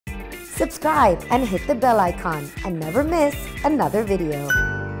subscribe and hit the bell icon and never miss another video.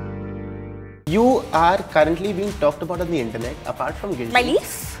 You are currently being talked about on the internet apart from Guilty. My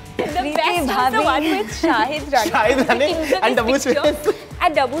leaf? The best was the one with Shahid running. Shahid running and Dabu's face.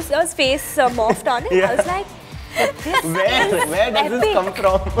 And Dabu's face morphed on it. Yeah. I was like, where does this come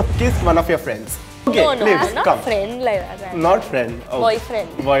from? Kiss one of your friends. Okay, no, lives, not come. Friend like that. Not friend. Oh.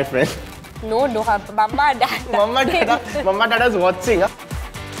 Boyfriend. Boyfriend. No, Mama, Dad. Mama, Dada's watching.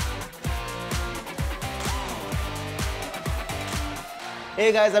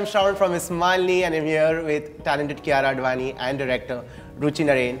 Hey guys, I'm Shravan from MissMalini and I'm here with talented Kiara Advani and director Ruchi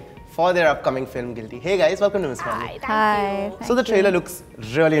Narain for their upcoming film Guilty. Hey guys, welcome to MissMalini. Hi, So the trailer looks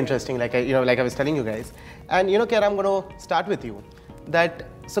really interesting, like I was telling you guys. And Kiara, I'm going to start with you.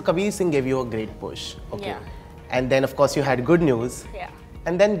 So Kabir Singh gave you a great push, okay? Yeah. And then of course you had Good News. Yeah.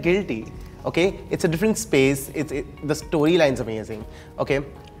 And then Guilty, okay? It's a different space. The storyline's amazing, okay?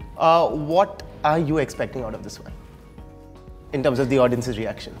 What are you expecting out of this one? In terms of the audience's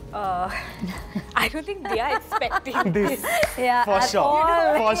reaction? I don't think they are expecting this. Yeah, for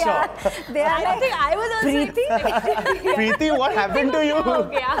sure. For sure. They are I don't think I was also expecting. Preeti, what happened to you?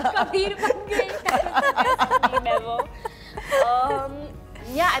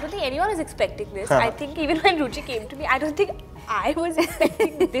 Yeah, I don't think anyone is expecting this. I think even when Ruchi came to me, I don't think I was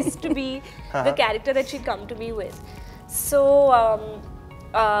expecting this to be the character that she'd come to me with. So,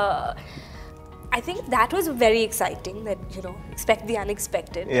 I think that was very exciting, that, expect the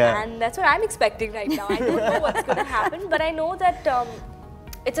unexpected. Yeah. And that's what I'm expecting right now. I don't know what's going to happen, but I know that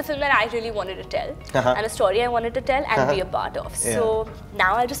it's a film that I really wanted to tell, and a story I wanted to tell and be a part of. Yeah. So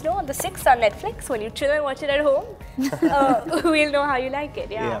now I just know on the 6th on Netflix, when you chill and watch it at home, we'll know how you like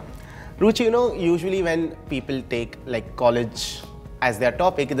it. Yeah. Ruchi, usually when people take like college as their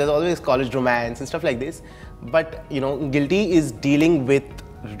topic, there's always college romance and stuff like this. But Guilty is dealing with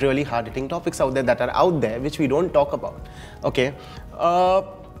really hard-hitting topics out there that are out there, which we don't talk about. Okay.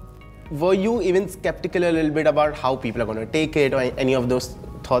 Were you even skeptical a little bit about how people are going to take it, or any of those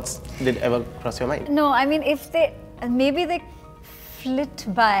thoughts did ever cross your mind? No, I mean, maybe they flit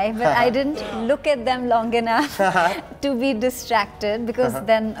by, but I didn't look at them long enough to be distracted, because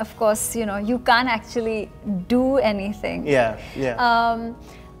then, of course, you can't actually do anything. Yeah, yeah.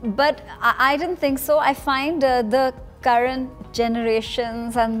 But I didn't think so. I find the current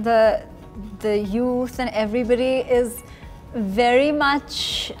generations and the youth and everybody is very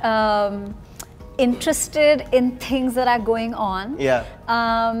much interested in things that are going on. Yeah.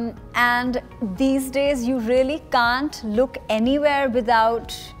 And these days you really can't look anywhere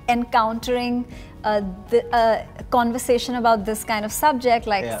without encountering a conversation about this kind of subject,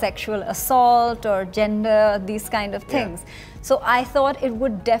 like sexual assault or gender, these kind of things. Yeah. So I thought it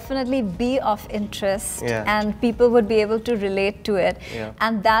would definitely be of interest, and people would be able to relate to it. Yeah.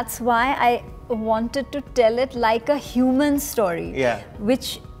 And that's why I wanted to tell it like a human story,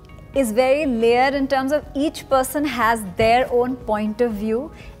 which is very layered in terms of each person has their own point of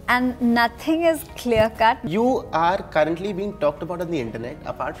view and nothing is clear-cut. You are currently being talked about on the internet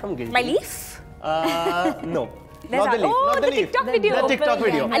apart from Guilty. My leaf? No. Not the leaf. Not the leaf. TikTok video. The TikTok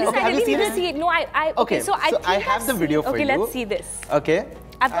video. Okay, have you seen it? See it. No, okay, so I have the video for you. Okay, let's see this. Okay.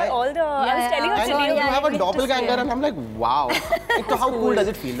 I've got all the. I was telling her today. You have a doppelganger, and I'm like, wow. So how cool does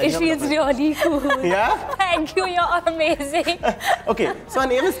it feel? It feels really cool. Yeah? Thank you. You're amazing. Okay, so her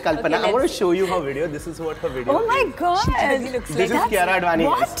name is Kalpana. I'm going to show you her video. This is what her video is. Oh my God. This is Kiara Advani.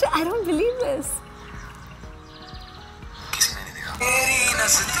 What? I don't believe this.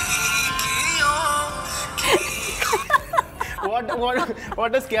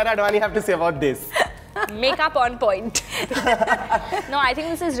 What does Kiara Advani have to say about this? Makeup on point. No, I think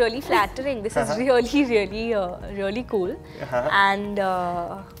this is really flattering. This is really cool. And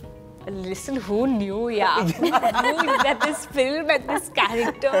listen, who knew? Yeah, who knew that this film and this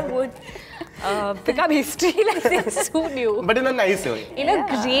character would become history like this? Who knew? But in a nice way. In a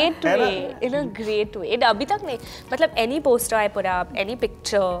great way. In a great way. Abhi tak nahi. Matlab, any poster I put up, any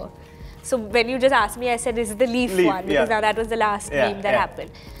picture. So when you just asked me, I said this is the leaf one, because now that was the last meme that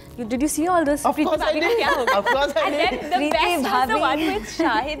happened. Did you see all those? Of course I did. Of course I did. And then the best was the one with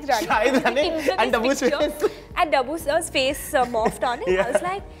Shahid running. Shahid running and Dabu's face. And Dabu's face morphed on it. I was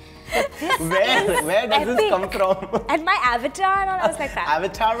like, where does this come from? And my avatar, and all, I was like,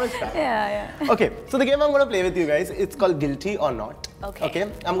 Avatar was fab. Yeah. Okay, so the game I'm going to play with you guys, it's called Guilty or Not.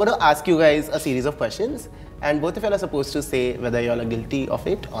 Okay. I'm going to ask you guys a series of questions, and both of you are supposed to say whether you all are guilty of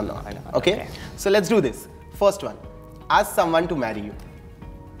it or not. Okay? So let's do this. First one. Ask someone to marry you.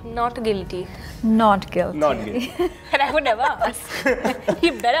 Not guilty. Not guilty. Not guilty. And I would never ask.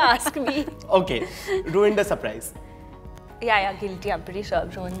 You better ask me. Okay. Ruined the surprise. Yeah, guilty. I'm pretty sure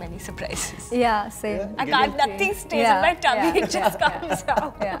I've ruined many surprises. Yeah, same. I can't, nothing stays in my tummy, it just comes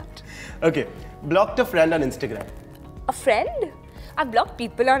out. Yeah. Okay, blocked a friend on Instagram. A friend? I've blocked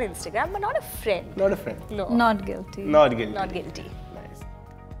people on Instagram, but not a friend. Not a friend. No. Not guilty. Not guilty. Not guilty. Nice.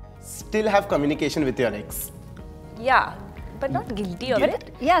 Still have communication with your ex. Yeah, but not guilty of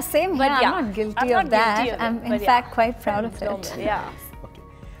it. Yeah, same. But yeah, I'm not guilty of that. I'm in fact quite proud of it. Yeah. Okay.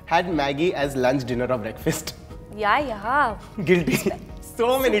 Had Maggie as lunch, dinner or breakfast. Yeah. Guilty.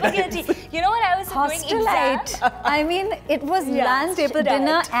 So many times. Guilty. You know what I was doing exam? I mean, it was lunch,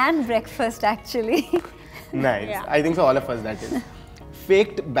 dinner and breakfast actually. Nice. Yeah. I think so all of us that is.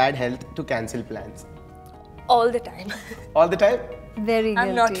 Faked bad health to cancel plans. All the time. All the time? Very guilty.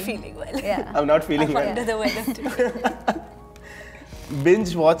 I'm not feeling well. Yeah. I'm not feeling well. Under the weather today.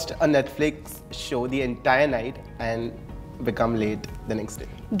 Binge watched a Netflix show the entire night and become late the next day.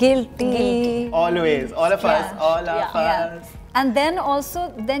 Guilty. Always. All of us. All of us. And then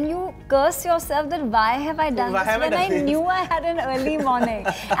also, then you curse yourself that why have I done this when I knew I had an early morning.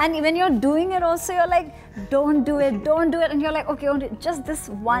 And when you're doing it also, you're like, don't do it. And you're like, okay, just this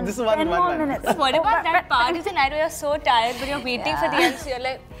one, 10 more minutes. What about that part of the night where you're so tired but you're waiting for the end, so you're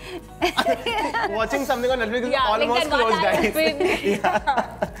like... Watching something on Netflix is Yeah, almost closed, guys.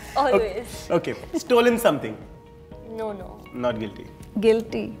 Yeah. Always. Okay. Stolen something. No. Not guilty.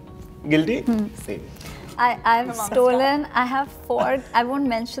 Guilty. Guilty? Same. I've stolen, I have 4, I won't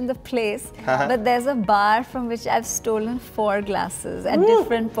mention the place, but there's a bar from which I've stolen 4 glasses at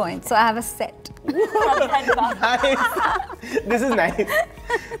different points. So I have a set. Nice. This is nice.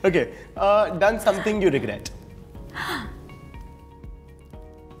 Okay. Done something you regret.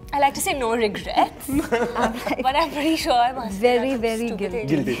 I like to say no regrets, but I'm pretty sure I must Very guilty.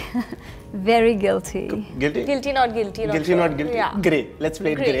 Guilty. Very guilty. Guilty? Guilty, not guilty. Not Guilty, sure. not guilty? Yeah. Grey. Let's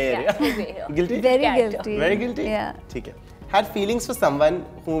play it grey area. Yeah, Guilty? Very Character. guilty. Very guilty? Yeah. Okay. Had feelings for someone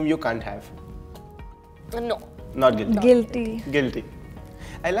whom you can't have. No. Not guilty. Guilty. Guilty.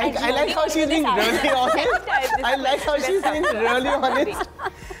 I like how she's being really honest. I like how she's being really honest.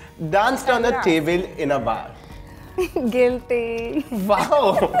 Danced on a table in a bar. Guilty.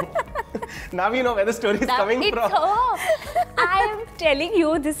 Wow. Now you know where the story is coming from. I am telling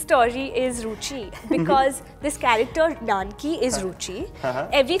you this story is Ruchi because this character Nanki is Ruchi.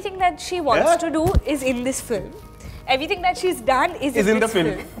 Everything that she wants to do is in this film. Everything that she's done is in this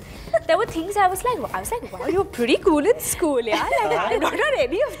film. There were things I was like, wow, you're pretty cool in school, yeah. Like I've not done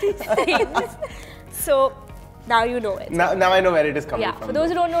any of these things. So now you know it. Now I know where it is coming from. Yeah. For those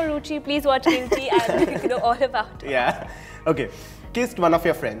who don't know Ruchi, please watch Guilty and you know all about it. Yeah. Okay. Kissed one of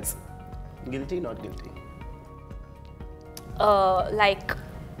your friends. Guilty, not guilty? Like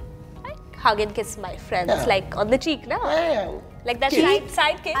hug and kiss my friends, like on the cheek, no? Yeah. Like that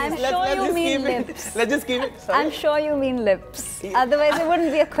side kiss. I'm sure you mean lips. Let's just keep it. Sorry. I'm sure you mean lips. Otherwise, it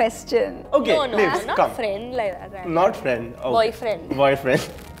wouldn't be a question. Okay, No, lips, not come. friend like that. Right? Not friend. Okay. Boyfriend. Boyfriend.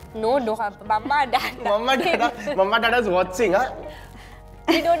 No, Mama, Dad. Mama, Dada's watching, huh?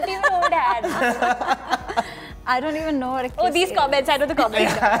 We don't even know Dad. I don't even know what a kiss Oh, these is. comments, I know the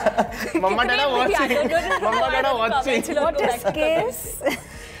comments. Mama, Dada watching. Mama, Dada watching. What is kiss?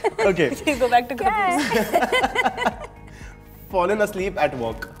 Okay. Go back to comments. Fallen asleep at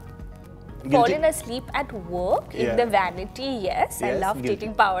work. Guilty? Fallen asleep at work in the vanity, yes. I love guilty.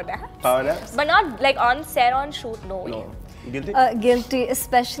 taking power naps. Power naps? But not like on set, on shoot, no. No. Guilty? Guilty,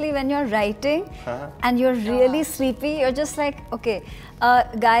 especially when you're writing and you're really sleepy. You're just like, okay,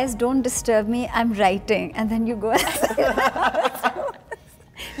 guys, don't disturb me. I'm writing, and then you go.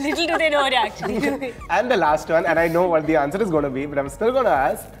 Little do they know it actually. And the last one, and I know what the answer is going to be, but I'm still going to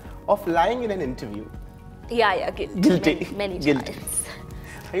ask, of lying in an interview. Yeah, guilty. Guilty. Many Guilty. times.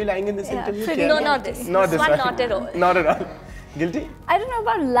 Are you lying in this interview? No, not this. Not this one. Not at all. Not at all. Guilty? I don't know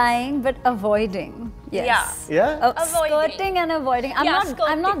about lying, but avoiding. Yes. Yeah? Skirting and avoiding.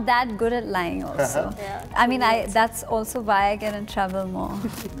 I'm not that good at lying also. I mean, that's also why I get in trouble more.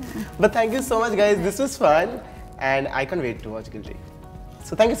 But thank you so much, guys. This was fun, and I can't wait to watch Guilty.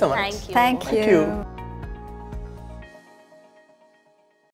 So thank you so much. Thank you. Thank you.